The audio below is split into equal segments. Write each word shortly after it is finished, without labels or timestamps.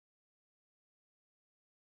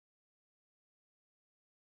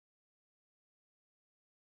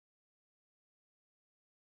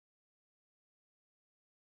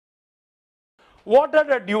What are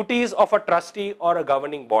the duties of a trustee or a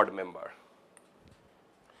governing board member?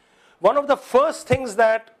 One of the first things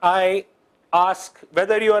that I ask,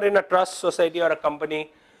 whether you are in a trust, society, or a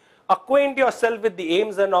company, acquaint yourself with the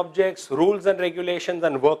aims and objects, rules and regulations,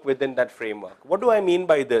 and work within that framework. What do I mean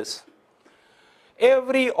by this?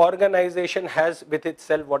 Every organization has with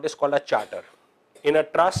itself what is called a charter. In a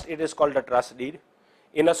trust, it is called a trust deed.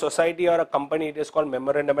 In a society or a company, it is called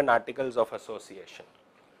memorandum and articles of association.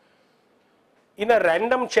 In a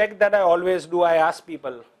random check that I always do, I ask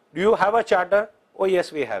people, do you have a charter? Oh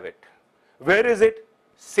yes, we have it. Where is it?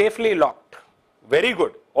 Safely locked. Very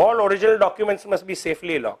good. All original documents must be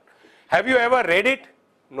safely locked. Have you ever read it?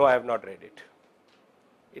 No, I have not read it.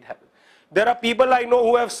 It happens. There are people I know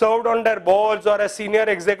who have served on their boards or as senior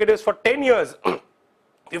executives for 10 years,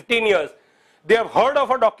 15 years. They have heard of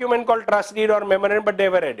a document called trust deed or memorandum, but they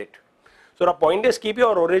never read it. So the point is, keep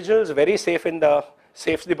your originals very safe in the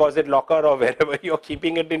safe deposit locker or wherever you're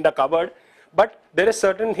keeping it in the cupboard. But there is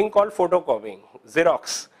certain thing called photocopying,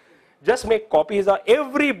 Xerox. Just make copies.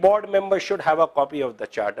 Every board member should have a copy of the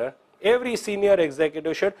charter. Every senior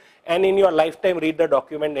executive should, and in your lifetime read the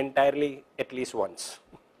document entirely at least once.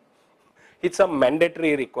 It's a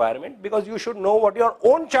mandatory requirement because you should know what your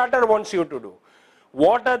own charter wants you to do.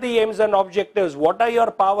 What are the aims and objectives? What are your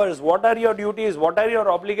powers? What are your duties? What are your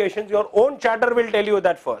obligations? Your own charter will tell you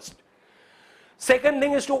that first. Second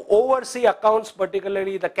thing is to oversee accounts,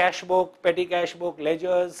 particularly the cash book, petty cash book,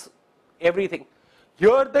 ledgers, everything.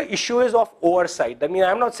 Here the issue is of oversight. I mean,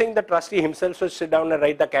 I'm not saying the trustee himself should sit down and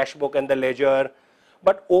write the cash book and the ledger,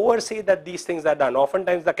 but oversee that these things are done.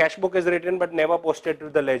 Oftentimes the cash book is written but never posted to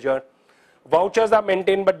the ledger. Vouchers are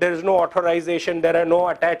maintained but there is no authorization. There are no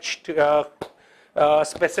attached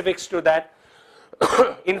specifics to that.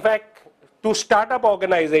 In fact, to startup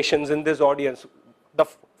organizations in this audience, the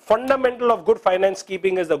fundamental of good finance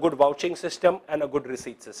keeping is a good vouching system and a good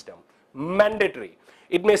receipt system. Mandatory.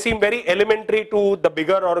 It may seem very elementary to the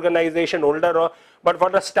bigger organization, older, but for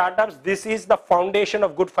the startups, this is the foundation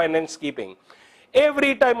of good finance keeping.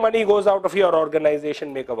 Every time money goes out of your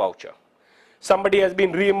organization, make a voucher. Somebody has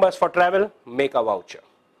been reimbursed for travel, make a voucher.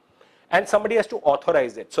 And somebody has to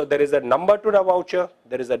authorize it. So there is a number to the voucher,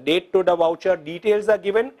 there is a date to the voucher, details are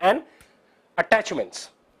given, and attachments.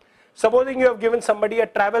 Supposing you have given somebody a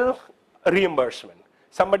travel reimbursement.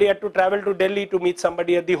 Somebody had to travel to Delhi to meet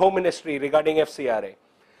somebody at the Home Ministry regarding FCRA.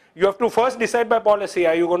 You have to first decide by policy,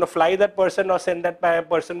 are you going to fly that person or send that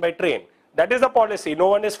person by train? That is the policy, no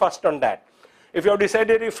one is fussed on that. If you have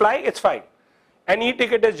decided to fly, it's fine. An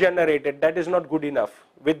e-ticket is generated, that is not good enough.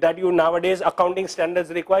 With that, you nowadays accounting standards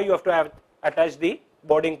require you have to have attach the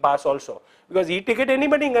boarding pass also. Because e-ticket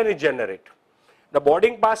anybody can generate. The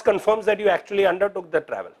boarding pass confirms that you actually undertook the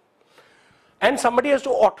travel. And somebody has to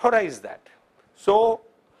authorize that. So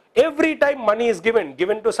every time money is given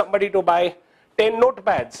to somebody to buy 10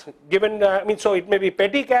 notepads, so it may be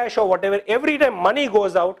petty cash or whatever, every time money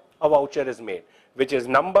goes out, a voucher is made, which is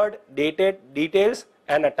numbered, dated, details,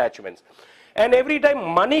 and attachments. And every time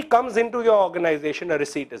money comes into your organization, a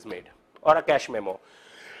receipt is made or a cash memo.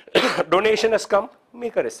 Donation has come,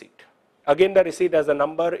 make a receipt. Again, the receipt has a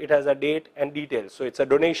number, it has a date and details. So it's a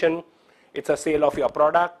donation, it's a sale of your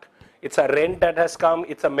product, it's a rent that has come,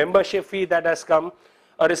 it's a membership fee that has come,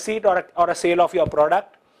 a receipt or a sale of your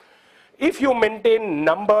product. If you maintain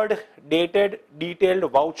numbered, dated,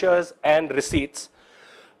 detailed vouchers and receipts,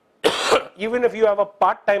 even if you have a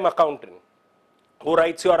part-time accountant who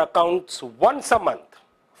writes your accounts once a month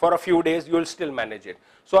for a few days, you will still manage it.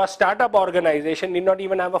 So a startup organization need not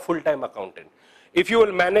even have a full-time accountant. If you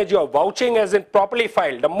will manage your vouching as in properly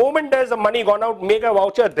filed, the moment there is a money gone out, make a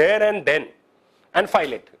voucher there and then and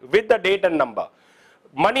file it with the date and number.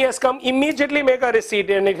 Money has come, immediately make a receipt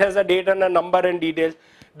and it has a date and a number and details.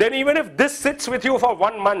 Then even if this sits with you for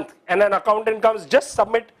 1 month and an accountant comes, just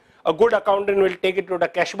submit. A good accountant will take it to the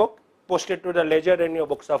cash book, post it to the ledger, and your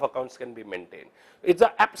books of accounts can be maintained. It's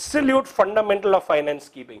an absolute fundamental of finance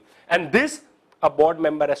keeping. And this, a board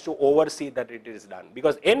member has to oversee that it is done.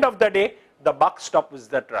 Because end of the day, the buck stops with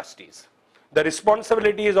the trustees. The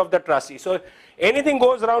responsibility is of the trustee. So if anything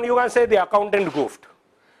goes wrong, you can say the accountant goofed.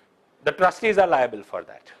 The trustees are liable for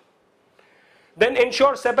that. Then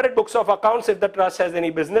ensure separate books of accounts if the trust has any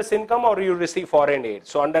business income or you receive foreign aid.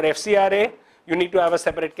 So under FCRA, you need to have a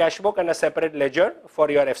separate cash book and a separate ledger for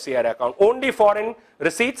your FCRA account. Only foreign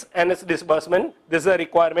receipts and its disbursement, this is a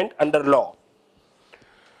requirement under law.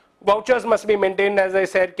 Vouchers must be maintained, as I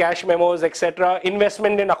said, cash memos, etc.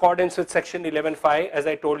 Investment in accordance with section 11(5). As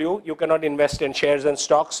I told you, you cannot invest in shares and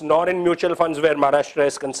stocks, nor in mutual funds where Maharashtra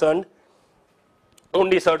is concerned.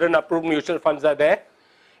 Only certain approved mutual funds are there.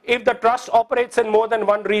 If the trust operates in more than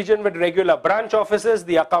one region with regular branch offices,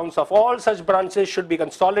 the accounts of all such branches should be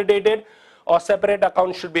consolidated or separate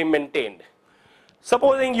accounts should be maintained.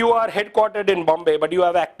 Supposing you are headquartered in Bombay, but you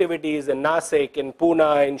have activities in Nasik, in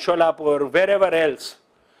Pune, in Sholapur, wherever else,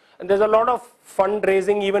 and there's a lot of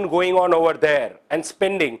fundraising even going on over there and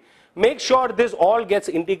spending, make sure this all gets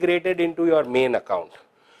integrated into your main account.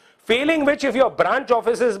 Failing which, if your branch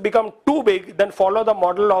offices become too big, then follow the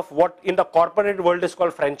model of what in the corporate world is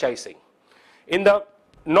called franchising. In the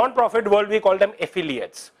non-profit world, we call them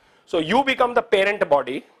affiliates. So you become the parent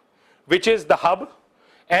body, which is the hub,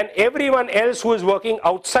 and everyone else who is working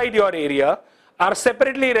outside your area are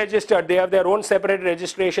separately registered. They have their own separate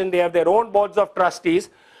registration, they have their own boards of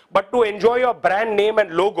trustees, but to enjoy your brand name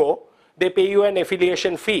and logo, they pay you an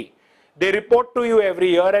affiliation fee. They report to you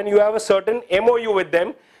every year and you have a certain MOU with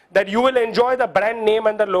them that you will enjoy the brand name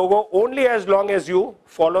and the logo only as long as you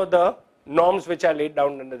follow the norms which are laid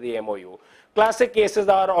down under the MOU. Classic cases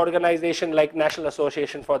are organizations like National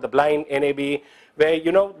Association for the Blind, NAB, where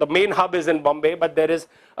the main hub is in Bombay, but there is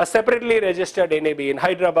a separately registered NAB in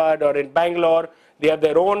Hyderabad or in Bangalore. They have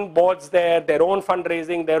their own boards there, their own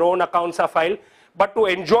fundraising, their own accounts are filed. But to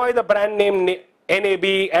enjoy the brand name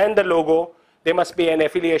NAB and the logo, they must pay an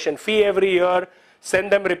affiliation fee every year,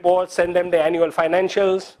 send them reports, send them the annual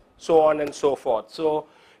financials, so on and so forth. So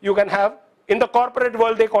you can have, in the corporate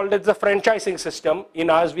world, they called it the franchising system. In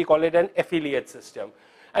ours, we call it an affiliate system.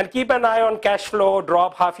 And keep an eye on cash flow,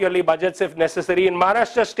 drop half-yearly budgets if necessary. In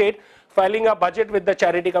Maharashtra state, filing a budget with the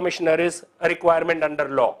charity commissioner is a requirement under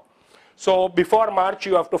law. So before March,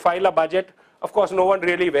 you have to file a budget. Of course, no one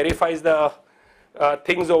really verifies the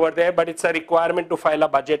things over there, but it's a requirement to file a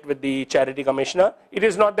budget with the charity commissioner. It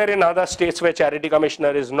is not there in other states where charity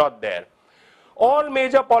commissioner is not there. All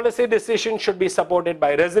major policy decisions should be supported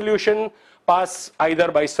by resolution, passed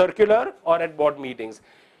either by circular or at board meetings.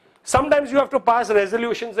 Sometimes you have to pass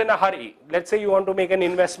resolutions in a hurry. Let's say you want to make an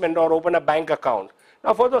investment or open a bank account.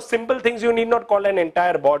 Now for those simple things, you need not call an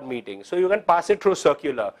entire board meeting. So you can pass it through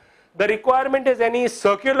circular. The requirement is any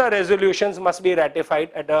circular resolutions must be ratified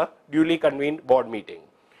at a duly convened board meeting.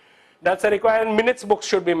 That's a requirement. Minutes books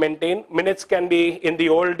should be maintained. Minutes can be, in the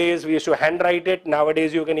old days, we used to handwrite it.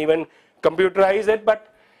 Nowadays, you can even computerize it.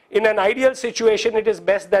 But in an ideal situation, it is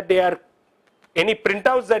best that they are, any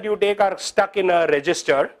printouts that you take are stuck in a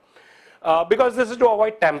register. Because this is to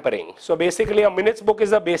avoid tampering. So basically a minutes book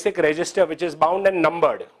is a basic register which is bound and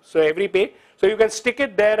numbered. So every page, so you can stick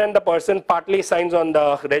it there and the person partly signs on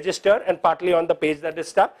the register and partly on the page that is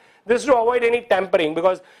stuck. This is to avoid any tampering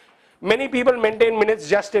because many people maintain minutes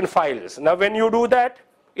just in files. Now when you do that,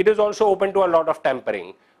 it is also open to a lot of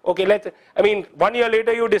tampering. Okay, 1 year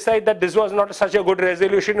later you decide that this was not such a good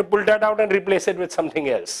resolution, you pull that out and replace it with something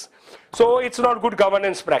else. So it's not good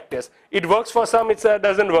governance practice. It works for some, it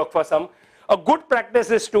doesn't work for some. A good practice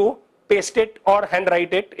is to paste it or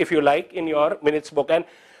handwrite it, if you like, in your minutes book. And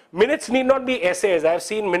minutes need not be essays. I've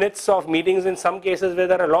seen minutes of meetings in some cases where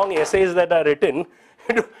there are long essays that are written.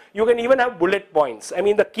 You can even have bullet points. I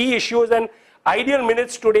mean, the key issues and ideal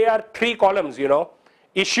minutes today are 3 columns,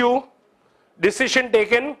 Issue, decision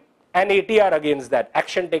taken, and ATR against that,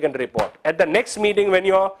 action taken report. At the next meeting, when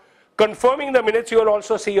you're confirming the minutes, you will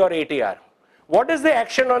also see your ATR. What is the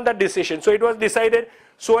action on that decision? So it was decided,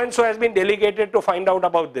 so-and-so has been delegated to find out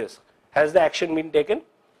about this. Has the action been taken?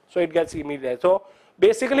 So it gets immediate. So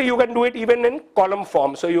basically, you can do it even in column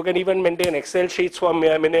form. So you can even maintain Excel sheets for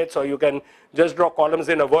minutes, or you can just draw columns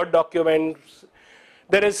in a Word document.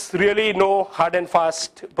 There is really no hard and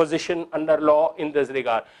fast position under law in this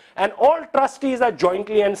regard. And all trustees are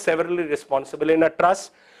jointly and severally responsible. In a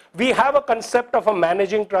trust, we have a concept of a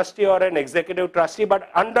managing trustee or an executive trustee, but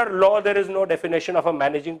under law, there is no definition of a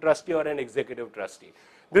managing trustee or an executive trustee.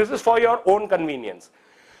 This is for your own convenience.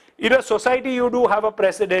 In a society, you do have a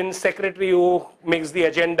president, secretary who makes the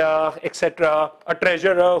agenda, etc., a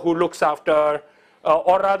treasurer who looks after,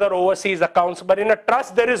 or rather oversees accounts. But in a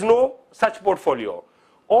trust, there is no such portfolio.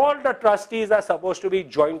 All the trustees are supposed to be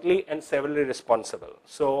jointly and severally responsible.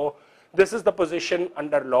 So this is the position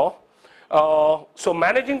under law. So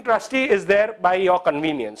managing trustee is there by your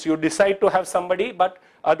convenience. You decide to have somebody, but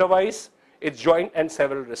otherwise it's joint and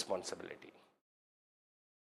several responsibility.